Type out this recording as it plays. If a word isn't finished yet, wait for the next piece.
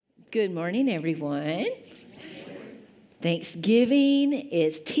Good morning, everyone. Thanksgiving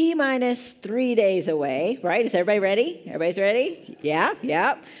is T-minus 3 days away, right? Is everybody ready? Everybody's ready? Yeah.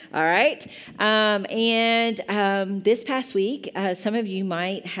 All right. This past week, some of you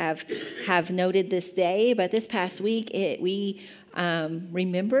might have noted this day, but this past week we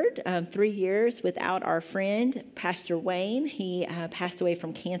remembered 3 years without our friend, Pastor Wayne. He passed away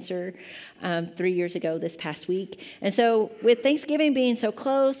from cancer 3 years ago this past week. And so with Thanksgiving being so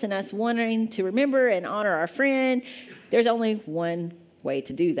close and us wanting to remember and honor our friend, there's only one way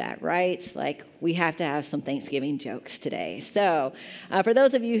to do that, right? Like, we have to have some Thanksgiving jokes today. So for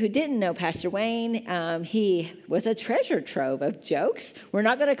those of you who didn't know Pastor Wayne, he was a treasure trove of jokes. We're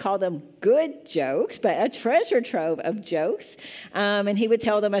not going to call them good jokes, but a treasure trove of jokes. And he would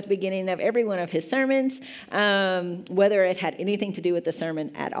tell them at the beginning of every one of his sermons, whether it had anything to do with the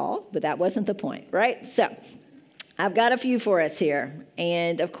sermon at all, but that wasn't the point, right? So I've got a few for us here.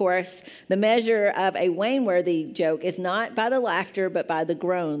 And of course, the measure of a Wayne-worthy joke is not by the laughter, but by the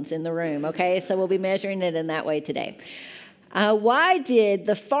groans in the room, okay? So we'll be measuring it in that way today. Why did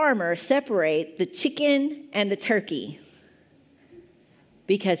the farmer separate the chicken and the turkey?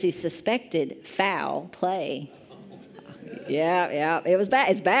 Because he suspected foul play. Yeah, it was bad.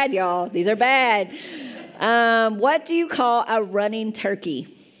 It's bad, y'all. These are bad. What do you call a running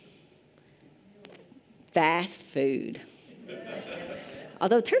turkey? Fast food.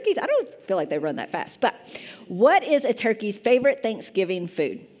 Although turkeys, I don't feel like they run that fast. But what is a turkey's favorite Thanksgiving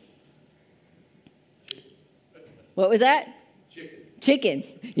food? What was that? Chicken.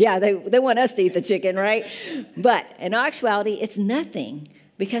 Yeah, they want us to eat the chicken, right? But in actuality, it's nothing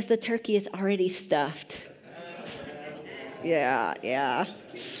because the turkey is already stuffed. Yeah.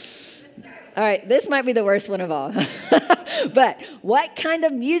 All right, this might be the worst one of all. But what kind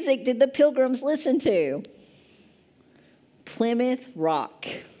of music did the Pilgrims listen to? Plymouth Rock.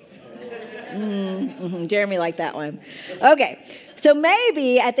 Jeremy liked that one. Okay, so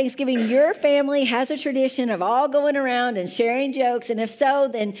maybe at Thanksgiving your family has a tradition of all going around and sharing jokes, and if so,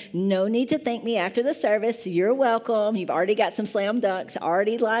 then no need to thank me after the service. You're welcome. You've already got some slam dunks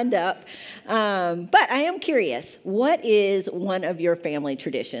already lined up. But I am curious, what is one of your family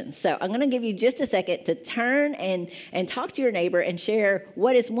traditions? So I'm going to give you just a second to turn and talk to your neighbor and share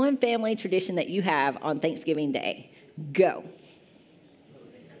what is one family tradition that you have on Thanksgiving Day. Go.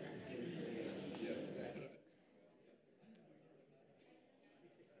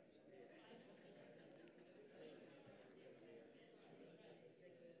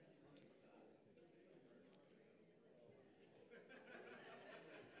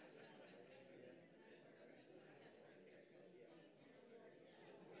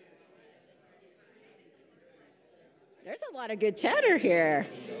 There's a lot of good chatter here.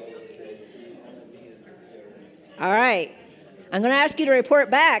 All right. I'm going to ask you to report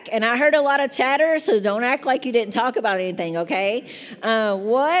back. And I heard a lot of chatter, so don't act like you didn't talk about anything, okay?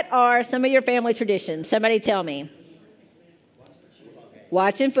 What are some of your family traditions? Somebody tell me.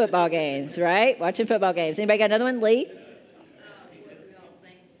 Watching football games, right? Watching football games. Anybody got another one? Lee?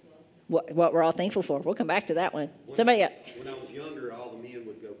 What we're all thankful for. We'll come back to that one. Somebody else. When I was younger, all the men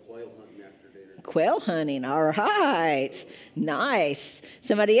would go quail hunting after dinner. Quail hunting. All right. Nice.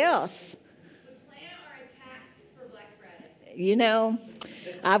 Somebody else. You know,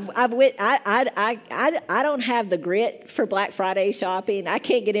 I don't have the grit for Black Friday shopping. I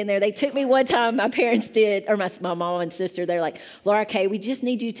can't get in there. They took me one time, my parents did, or my mom and sister. They're like, Laura Kay, we just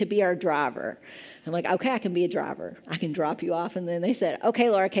need you to be our driver. I'm like, okay, I can be a driver. I can drop you off. And then they said, okay,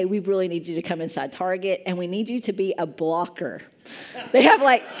 Laura Kay, we really need you to come inside Target, and we need you to be a blocker. They have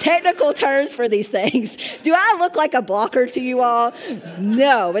like technical terms for these things. Do I look like a blocker to you all?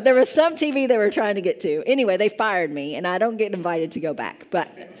 No, but there was some TV they were trying to get to. Anyway, they fired me, and I don't get invited to go back. But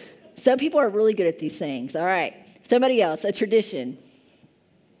some people are really good at these things. All right, somebody else, a tradition.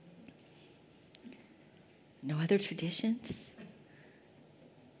 No other traditions?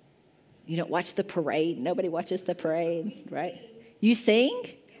 You don't watch the parade? Nobody watches the parade, right? You sing?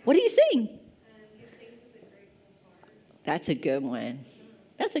 What do you sing? That's a good one.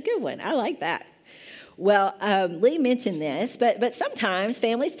 I like that. Well, Lee mentioned this, but sometimes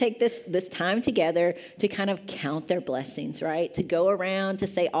families take this time together to kind of count their blessings, right? To go around to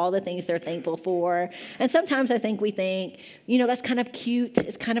say all the things they're thankful for. And sometimes I think we think, that's kind of cute.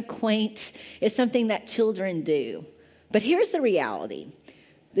 It's kind of quaint. It's something that children do. But here's the reality.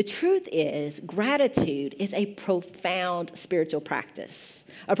 The truth is, gratitude is a profound spiritual practice.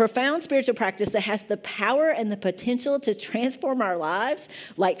 A profound spiritual practice that has the power and the potential to transform our lives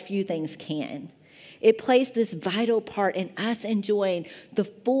like few things can. it plays this vital part in us enjoying the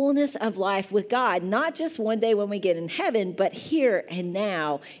fullness of life with God, not just one day when we get in heaven, but here and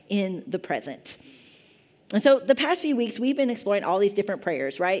now in the present. And so the past few weeks, we've been exploring all these different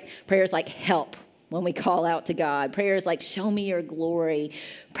prayers, right? Prayers like help when we call out to God. Prayers like show me your glory.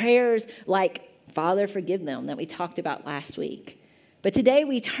 Prayers like Father, forgive them that we talked about last week. But today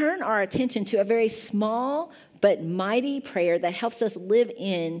we turn our attention to a very small but mighty prayer that helps us live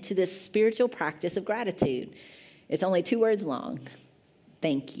into this spiritual practice of gratitude. It's only 2 words long.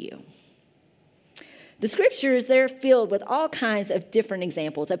 Thank you. The scriptures, they're filled with all kinds of different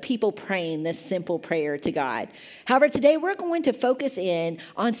examples of people praying this simple prayer to God. However, today we're going to focus in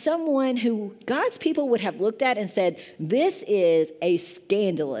on someone who God's people would have looked at and said, this is a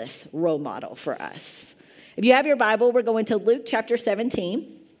scandalous role model for us. If you have your Bible, we're going to Luke chapter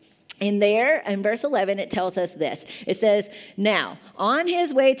 17. And there, in verse 11, it tells us this. It says, now, on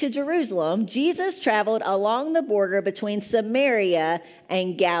his way to Jerusalem, Jesus traveled along the border between Samaria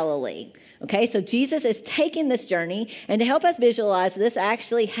and Galilee. Okay, so Jesus is taking this journey, and to help us visualize this, I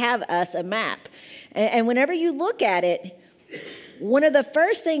actually have us a map. And whenever you look at it, one of the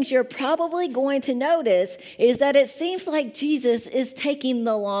first things you're probably going to notice is that it seems like Jesus is taking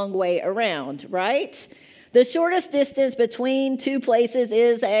the long way around, right? The shortest distance between 2 places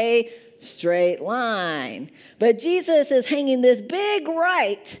is a straight line. But Jesus is hanging this big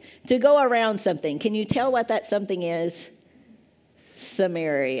right to go around something. Can you tell what that something is?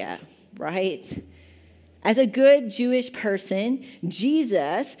 Samaria, right? As a good Jewish person,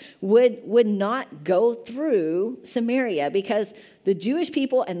 Jesus would not go through Samaria because the Jewish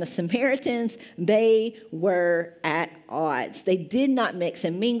people and the Samaritans, they were at odds. They did not mix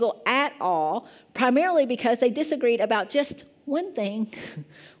and mingle at all, primarily because they disagreed about just one thing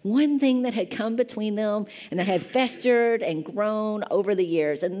that had come between them and that had festered and grown over the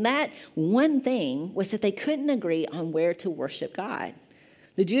years. And that one thing was that they couldn't agree on where to worship God.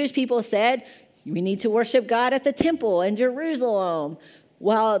 The Jewish people said, we need to worship God at the temple in Jerusalem.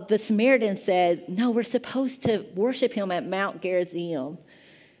 While the Samaritans said, no, we're supposed to worship him at Mount Gerizim,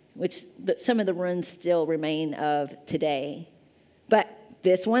 which some of the ruins still remain of today. But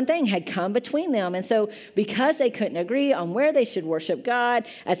this one thing had come between them. And so because they couldn't agree on where they should worship God,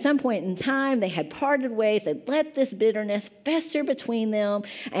 at some point in time, they had parted ways. They let this bitterness fester between them.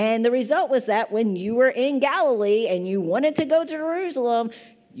 And the result was that when you were in Galilee and you wanted to go to Jerusalem,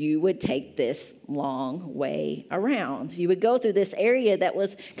 you would take this long way around. You would go through this area that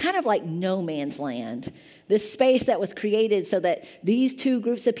was kind of like no man's land, this space that was created so that these 2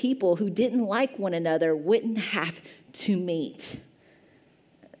 groups of people who didn't like one another wouldn't have to meet.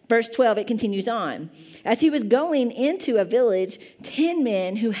 Verse 12, it continues on. As he was going into a village, 10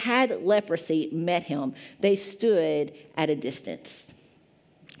 men who had leprosy met him. They stood at a distance.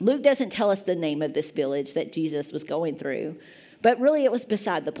 Luke doesn't tell us the name of this village that Jesus was going through, but really it was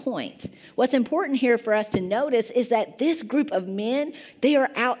beside the point. What's important here for us to notice is that this group of men, they are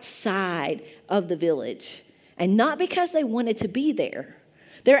outside of the village, and not because they wanted to be there.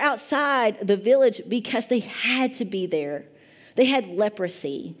 They're outside the village because they had to be there. They had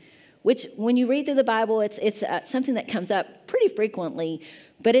leprosy, which when you read through the Bible, it's something that comes up pretty frequently,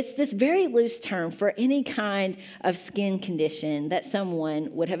 but it's this very loose term for any kind of skin condition that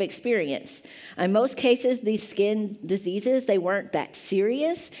someone would have experienced. In most cases, these skin diseases, they weren't that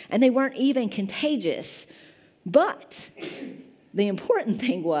serious, and they weren't even contagious. But the important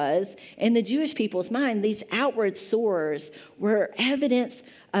thing was, in the Jewish people's mind, these outward sores were evidence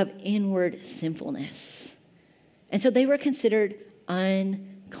of inward sinfulness. And so they were considered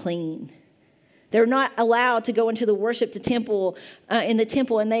unclean. They're not allowed to go into the worship temple, and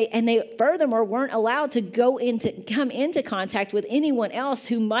they furthermore weren't allowed to come into contact with anyone else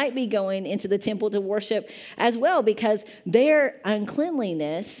who might be going into the temple to worship as well, because their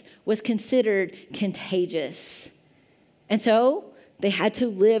uncleanliness was considered contagious. And so they had to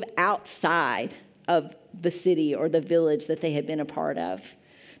live outside of the city or the village that they had been a part of.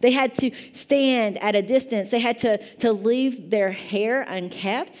 They had to stand at a distance. They had to leave their hair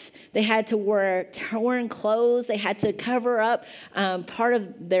unkept. They had to wear torn clothes. They had to cover up part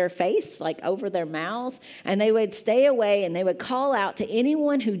of their face, like over their mouths. And they would stay away, and they would call out to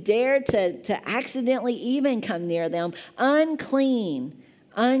anyone who dared to accidentally even come near them, unclean,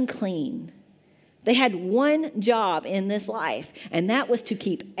 unclean. They had one job in this life, and that was to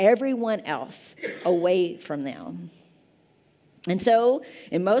keep everyone else away from them. And so,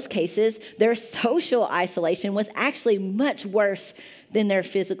 in most cases, their social isolation was actually much worse than their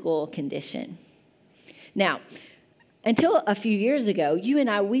physical condition. Now, until a few years ago, you and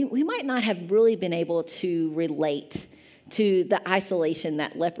I, we might not have really been able to relate to the isolation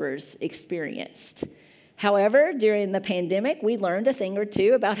that lepers experienced. However, during the pandemic, we learned a thing or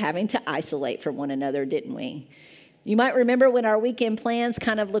two about having to isolate from one another, didn't we? You might remember when our weekend plans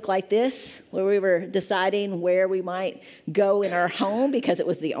kind of looked like this, where we were deciding where we might go in our home because it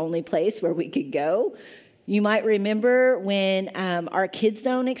was the only place where we could go. You might remember when our Kids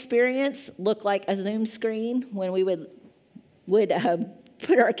Zone experience looked like a Zoom screen, when we would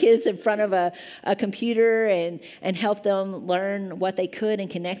put our kids in front of a computer and help them learn what they could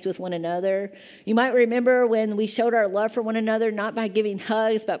and connect with one another. You might remember when we showed our love for one another, not by giving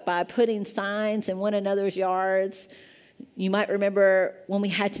hugs, but by putting signs in one another's yards. You might remember when we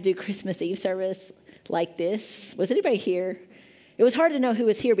had to do Christmas Eve service like this. Was anybody here? It was hard to know who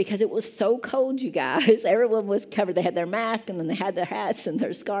was here because it was so cold, you guys. Everyone was covered. They had their mask, and then they had their hats and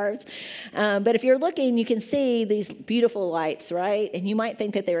their scarves. But if you're looking, you can see these beautiful lights, right? And you might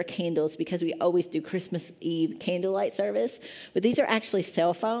think that they were candles because we always do Christmas Eve candlelight service. But these are actually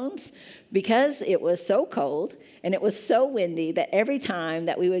cell phones because it was so cold and it was so windy that every time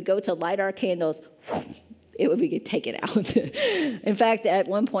that we would go to light our candles, it would be taken out. In fact, at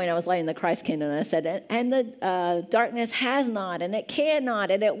one point I was lighting the Christ candle and I said, and the darkness has not, and it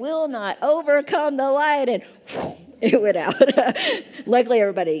cannot, and it will not overcome the light. And it went out. Luckily,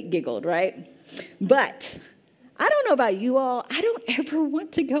 everybody giggled, right? But I don't know about you all. I don't ever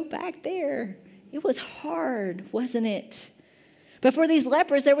want to go back there. It was hard, wasn't it? But for these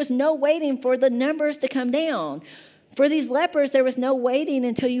lepers, there was no waiting for the numbers to come down. For these lepers, there was no waiting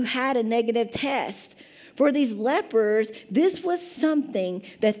until you had a negative test. For these lepers, this was something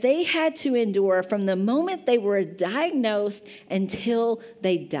that they had to endure from the moment they were diagnosed until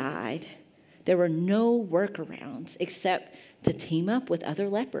they died. There were no workarounds except to team up with other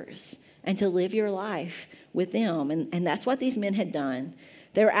lepers and to live your life with them. And that's what these men had done.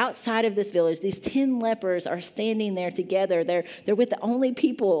 They're outside of this village. These 10 lepers are standing there together. They're with the only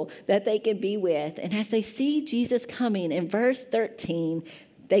people that they can be with. And as they see Jesus coming, in verse 13,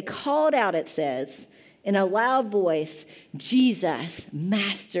 they called out, it says, in a loud voice, Jesus,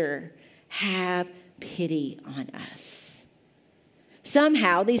 Master, have pity on us.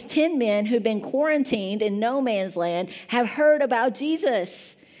 Somehow, these 10 men who've been quarantined in no man's land have heard about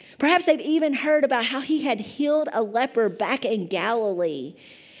Jesus. Perhaps they've even heard about how he had healed a leper back in Galilee.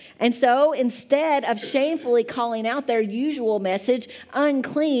 And so instead of shamefully calling out their usual message,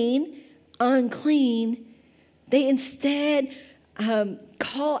 unclean, unclean, they instead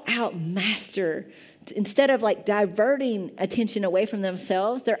call out Master. Instead of diverting attention away from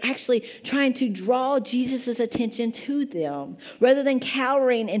themselves, they're actually trying to draw Jesus' attention to them. Rather than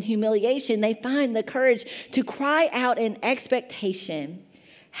cowering in humiliation, they find the courage to cry out in expectation,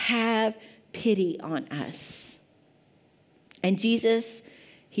 have pity on us. And Jesus,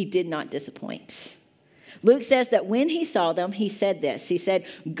 he did not disappoint. Luke says that when he saw them, he said this. He said,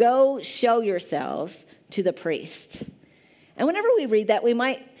 go show yourselves to the priest. And whenever we read that, we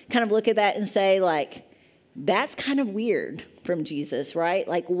might kind of look at that and say, that's kind of weird from Jesus, right?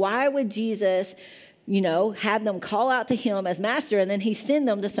 Why would Jesus, have them call out to him as master and then he send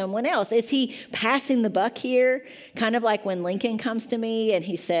them to someone else? Is he passing the buck here? Kind of like when Lincoln comes to me and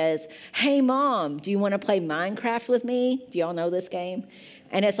he says, hey, Mom, do you want to play Minecraft with me? Do y'all know this game?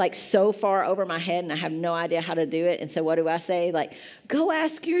 And it's so far over my head and I have no idea how to do it. And so what do I say? Go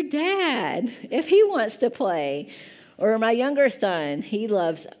ask your dad if he wants to play. Or my younger son, he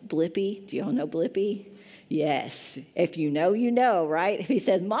loves Blippi. Do y'all know Blippi? Yes. If you know, right? If he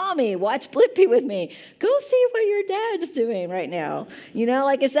says, Mommy, watch Blippi with me, go see what your dad's doing right now.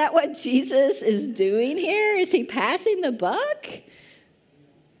 Is that what Jesus is doing here? Is he passing the buck?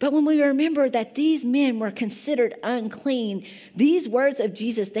 But when we remember that these men were considered unclean, these words of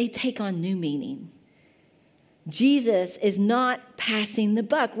Jesus, they take on new meaning. Jesus is not passing the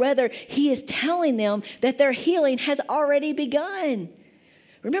buck. Rather, he is telling them that their healing has already begun.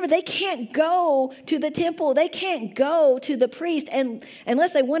 Remember, they can't go to the temple. They can't go to the priest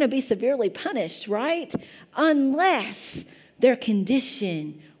unless they want to be severely punished, right? Unless their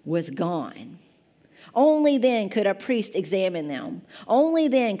condition was gone. Only then could a priest examine them. Only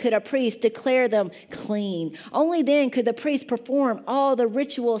then could a priest declare them clean. Only then could the priest perform all the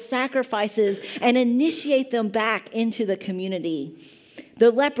ritual sacrifices and initiate them back into the community. The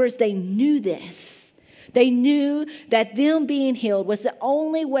lepers, they knew this. They knew that them being healed was the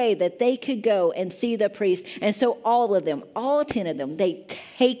only way that they could go and see the priest. And so all of them, all 10 of them, they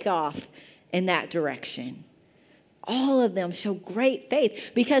take off in that direction. All of them show great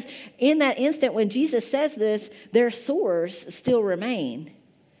faith because in that instant when Jesus says this, their sores still remain.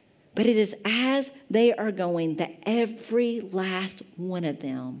 But it is as they are going that every last one of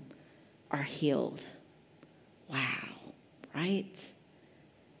them are healed. Wow. right?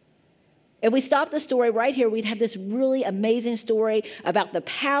 If we stop the story right here, we'd have this really amazing story about the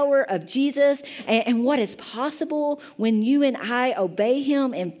power of Jesus and what is possible when you and I obey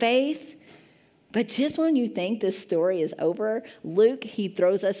him in faith. But just when you think this story is over, Luke, he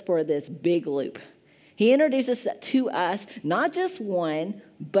throws us for this big loop. He introduces to us not just one,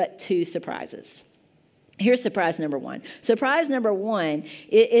 but two surprises. Here's surprise number one. Surprise number one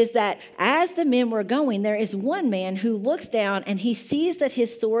is that as the men were going, there is one man who looks down and he sees that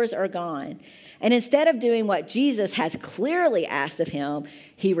his sores are gone. And instead of doing what Jesus has clearly asked of him,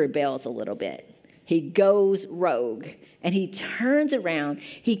 he rebels a little bit. He goes rogue and he turns around.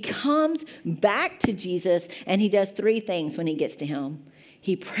 He comes back to Jesus and he does three things when he gets to him.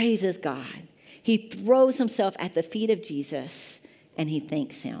 He praises God. He throws himself at the feet of Jesus and he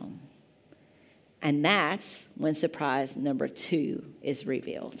thanks him. And that's when surprise number two is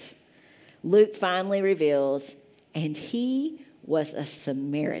revealed. Luke finally reveals, and he was a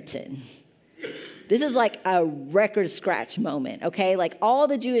Samaritan. This is like a record scratch moment, okay? Like all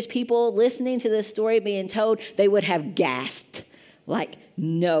the Jewish people listening to this story being told, they would have gasped. Like,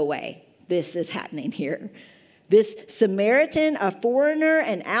 no way, this is happening here. This Samaritan, a foreigner,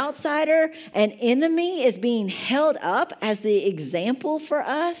 an outsider, an enemy is being held up as the example for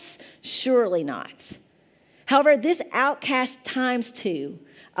us? Surely not. However, this outcast times two,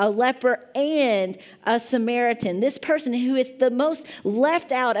 a leper and a Samaritan, this person who is the most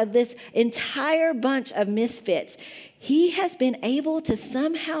left out of this entire bunch of misfits, he has been able to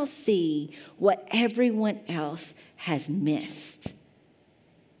somehow see what everyone else has missed.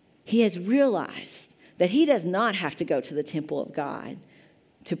 He has realized that he does not have to go to the temple of God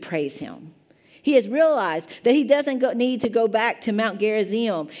to praise him. He has realized that he doesn't need to go back to Mount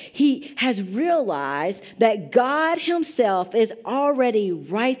Gerizim. He has realized that God himself is already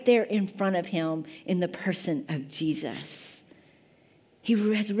right there in front of him in the person of Jesus. He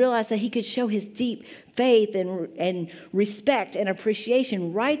has realized that he could show his deep faith and respect and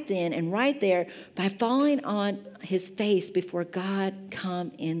appreciation right then and right there by falling on his face before God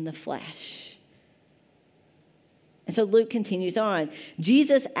come in the flesh. And so Luke continues on.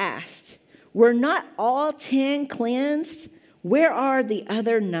 Jesus asked, were not all 10 cleansed? Where are the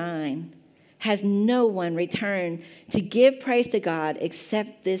other 9? Has no one returned to give praise to God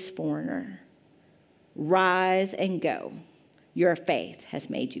except this foreigner? Rise and go. Your faith has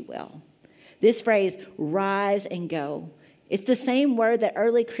made you well. This phrase, rise and go, it's the same word that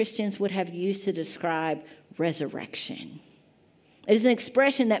early Christians would have used to describe resurrection. It is an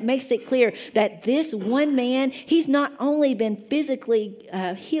expression that makes it clear that this one man, he's not only been physically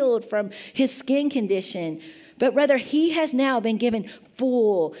healed from his skin condition, but rather he has now been given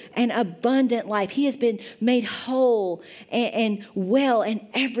full and abundant life. He has been made whole and well in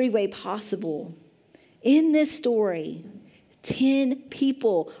every way possible. In this story, 10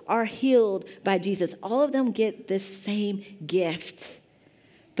 people are healed by Jesus. All of them get this same gift,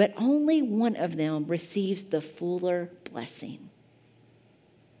 but only one of them receives the fuller blessing.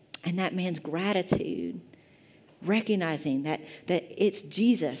 And that man's gratitude, recognizing that it's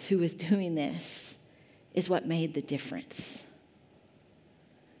Jesus who is doing this, is what made the difference.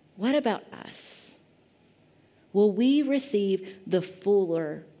 What about us? Will we receive the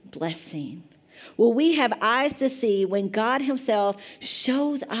fuller blessing? Will we have eyes to see when God himself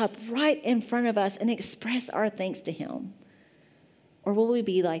shows up right in front of us and express our thanks to him? Or will we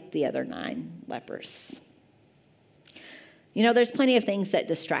be like the other 9 lepers? You know, there's plenty of things that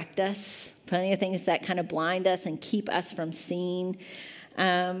distract us, plenty of things that kind of blind us and keep us from seeing.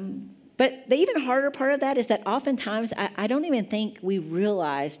 But the even harder part of that is that oftentimes I don't even think we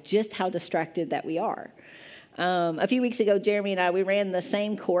realize just how distracted that we are. A few weeks ago, Jeremy and I, we ran the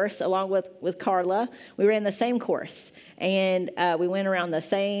same course along with Carla. We ran the same course, and we went around the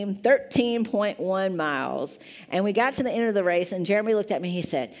same 13.1 miles. And we got to the end of the race, and Jeremy looked at me and he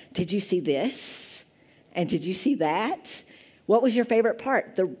said, "Did you see this? And did you see that? What was your favorite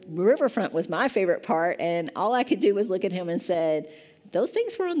part?" The riverfront was my favorite part, and all I could do was look at him and said, "Those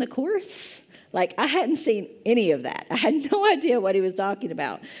things were on the course?" Like, I hadn't seen any of that. I had no idea what he was talking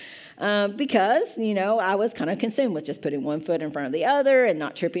about. Because, I was kind of consumed with just putting one foot in front of the other and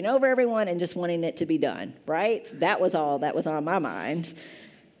not tripping over everyone and just wanting it to be done, right? That was all that was on my mind.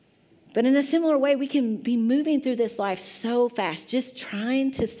 But in a similar way, we can be moving through this life so fast, just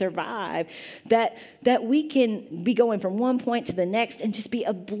trying to survive, that we can be going from one point to the next and just be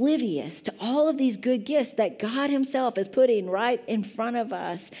oblivious to all of these good gifts that God himself is putting right in front of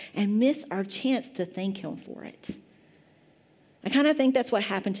us and miss our chance to thank him for it. I kind of think that's what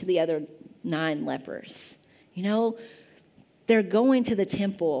happened to the other 9 lepers. They're going to the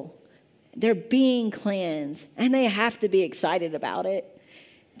temple They're being cleansed, and they have to be excited about it.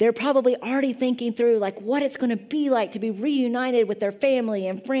 They're probably already thinking through like what it's going to be like to be reunited with their family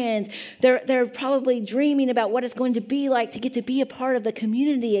and friends. They're probably dreaming about what it's going to be like to get to be a part of the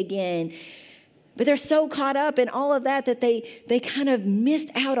community again. But they're so caught up in all of that they kind of missed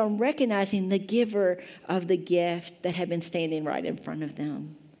out on recognizing the giver of the gift that had been standing right in front of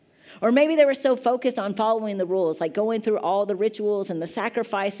them. Or maybe they were so focused on following the rules, like going through all the rituals and the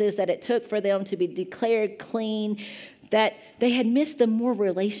sacrifices that it took for them to be declared clean, that they had missed the more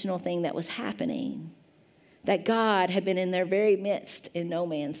relational thing that was happening, that God had been in their very midst in no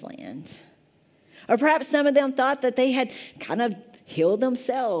man's land. Or perhaps some of them thought that they had kind of healed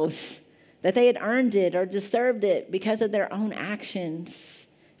themselves, that they had earned it or deserved it because of their own actions,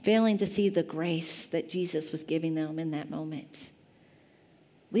 failing to see the grace that Jesus was giving them in that moment.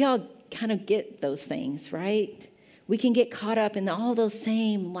 We all kind of get those things, right? We can get caught up in all those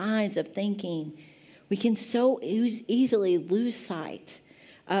same lines of thinking. We can so easily lose sight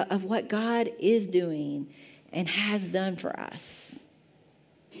of what God is doing and has done for us.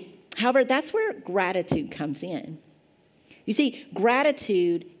 However, that's where gratitude comes in. You see,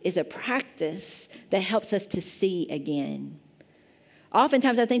 gratitude is a practice that helps us to see again.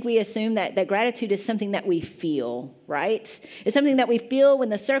 Oftentimes, I think we assume that gratitude is something that we feel, right? It's something that we feel when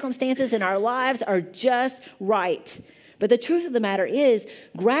the circumstances in our lives are just right. But the truth of the matter is,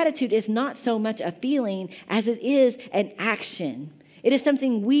 gratitude is not so much a feeling as it is an action. It is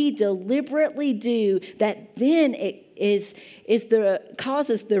something we deliberately do that then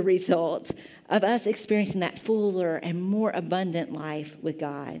causes the result of us experiencing that fuller and more abundant life with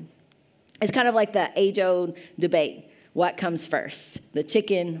God. It's kind of like the age-old debate. What comes first, the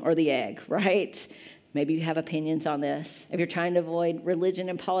chicken or the egg, right? Maybe you have opinions on this. If you're trying to avoid religion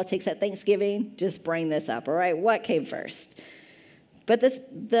and politics at Thanksgiving, just bring this up, all right? What came first? But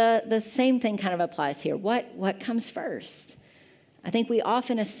the same thing kind of applies here. What comes first? I think we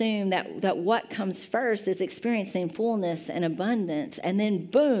often assume that what comes first is experiencing fullness and abundance, and then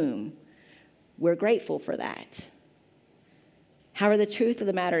boom, we're grateful for that. However, the truth of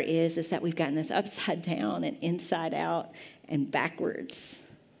the matter is that we've gotten this upside down and inside out and backwards.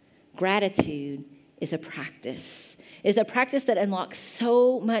 Gratitude is a practice. It's a practice that unlocks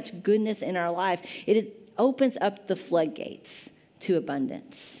so much goodness in our life. It opens up the floodgates to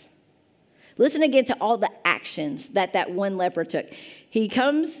abundance. Listen again to all the actions that one leper took. He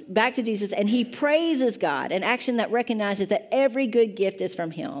comes back to Jesus and he praises God, an action that recognizes that every good gift is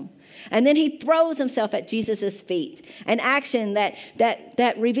from him. And then he throws himself at Jesus' feet, an action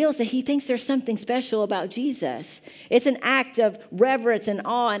that reveals that he thinks there's something special about Jesus. It's an act of reverence and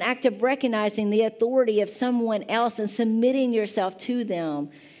awe, an act of recognizing the authority of someone else and submitting yourself to them.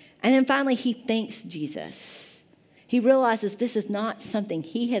 And then finally, he thanks Jesus. He realizes this is not something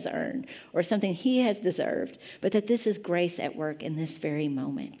he has earned or something he has deserved, but that this is grace at work in this very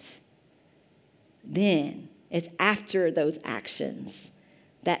moment. Then it's after those actions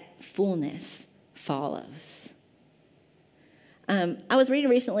that fullness follows. I was reading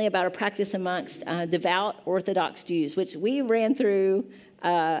recently about a practice amongst devout Orthodox Jews, which we ran through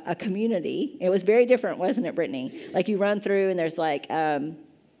a community. It was very different, wasn't it, Brittany? Like you run through and there's like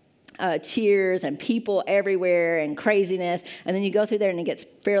cheers and people everywhere and craziness. And then you go through there and it gets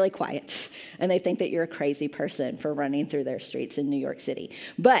fairly quiet. And they think that you're a crazy person for running through their streets in New York City.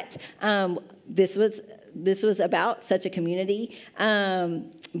 But this was about such a community.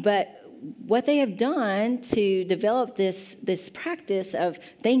 But what they have done to develop this practice of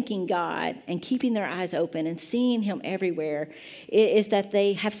thanking God and keeping their eyes open and seeing him everywhere is that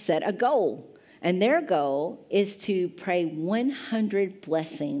they have set a goal. And their goal is to pray 100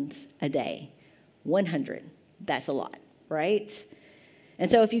 blessings a day. 100. That's a lot, right? And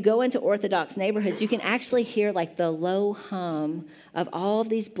so if you go into Orthodox neighborhoods, you can actually hear like the low hum of all of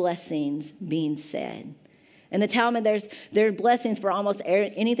these blessings being said. In the Talmud, there are blessings for almost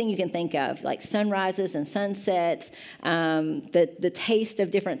anything you can think of, like sunrises and sunsets, the taste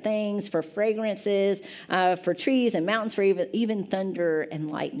of different things, for fragrances, for trees and mountains, for even thunder and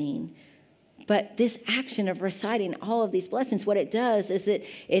lightning. But this action of reciting all of these blessings, what it does is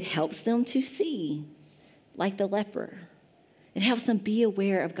it helps them to see, like the leper. It helps them be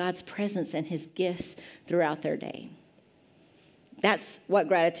aware of God's presence and his gifts throughout their day. That's what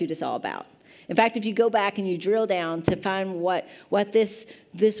gratitude is all about. In fact, if you go back and you drill down to find what this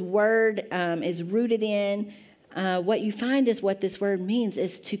word is rooted in, what you find is what this word means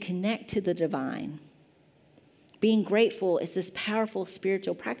is to connect to the divine. Being grateful is this powerful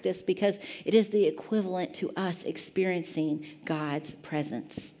spiritual practice because it is the equivalent to us experiencing God's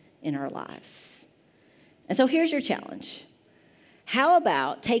presence in our lives. And so here's your challenge. How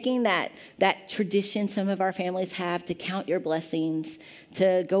about taking that tradition some of our families have to count your blessings,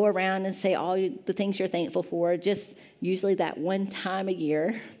 to go around and say all the things you're thankful for, just usually that one time a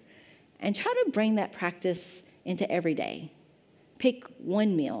year, and try to bring that practice into every day. Pick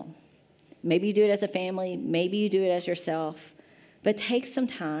one meal. Maybe you do it as a family, maybe you do it as yourself, but take some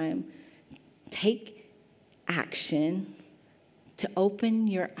time, take action to open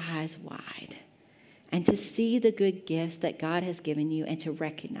your eyes wide and to see the good gifts that God has given you and to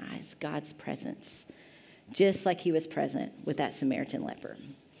recognize God's presence, just like he was present with that Samaritan leper.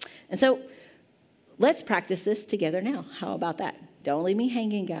 And so let's practice this together now. How about that? Don't leave me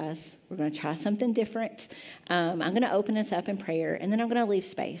hanging, guys. We're going to try something different. I'm going to open us up in prayer, and then I'm going to leave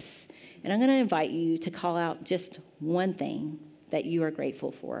space. And I'm going to invite you to call out just one thing that you are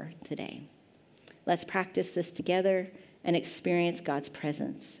grateful for today. Let's practice this together and experience God's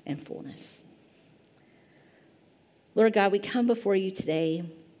presence and fullness. Lord God, we come before you today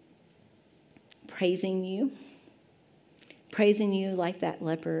praising you like that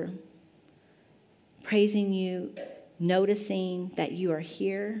leper, praising you, noticing that you are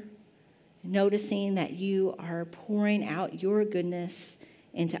here, noticing that you are pouring out your goodness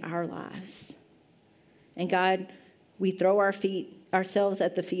into our lives. And God, we throw ourselves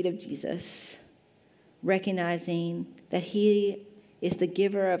at the feet of Jesus, recognizing that he is the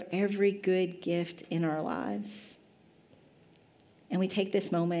giver of every good gift in our lives. And we take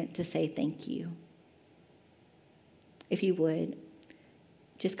this moment to say thank you. If you would,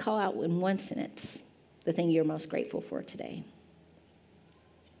 just call out in one sentence the thing you're most grateful for today.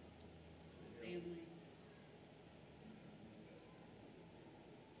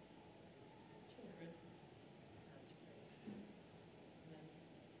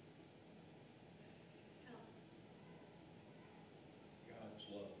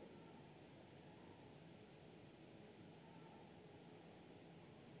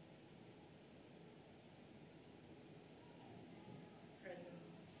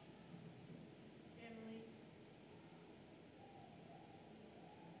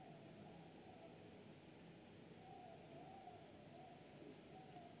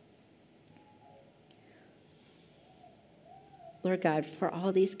 Lord God, for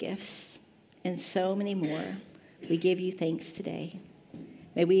all these gifts and so many more, we give you thanks today.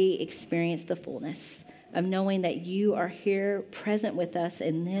 May we experience the fullness of knowing that you are here present with us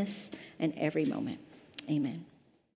in this and every moment. Amen.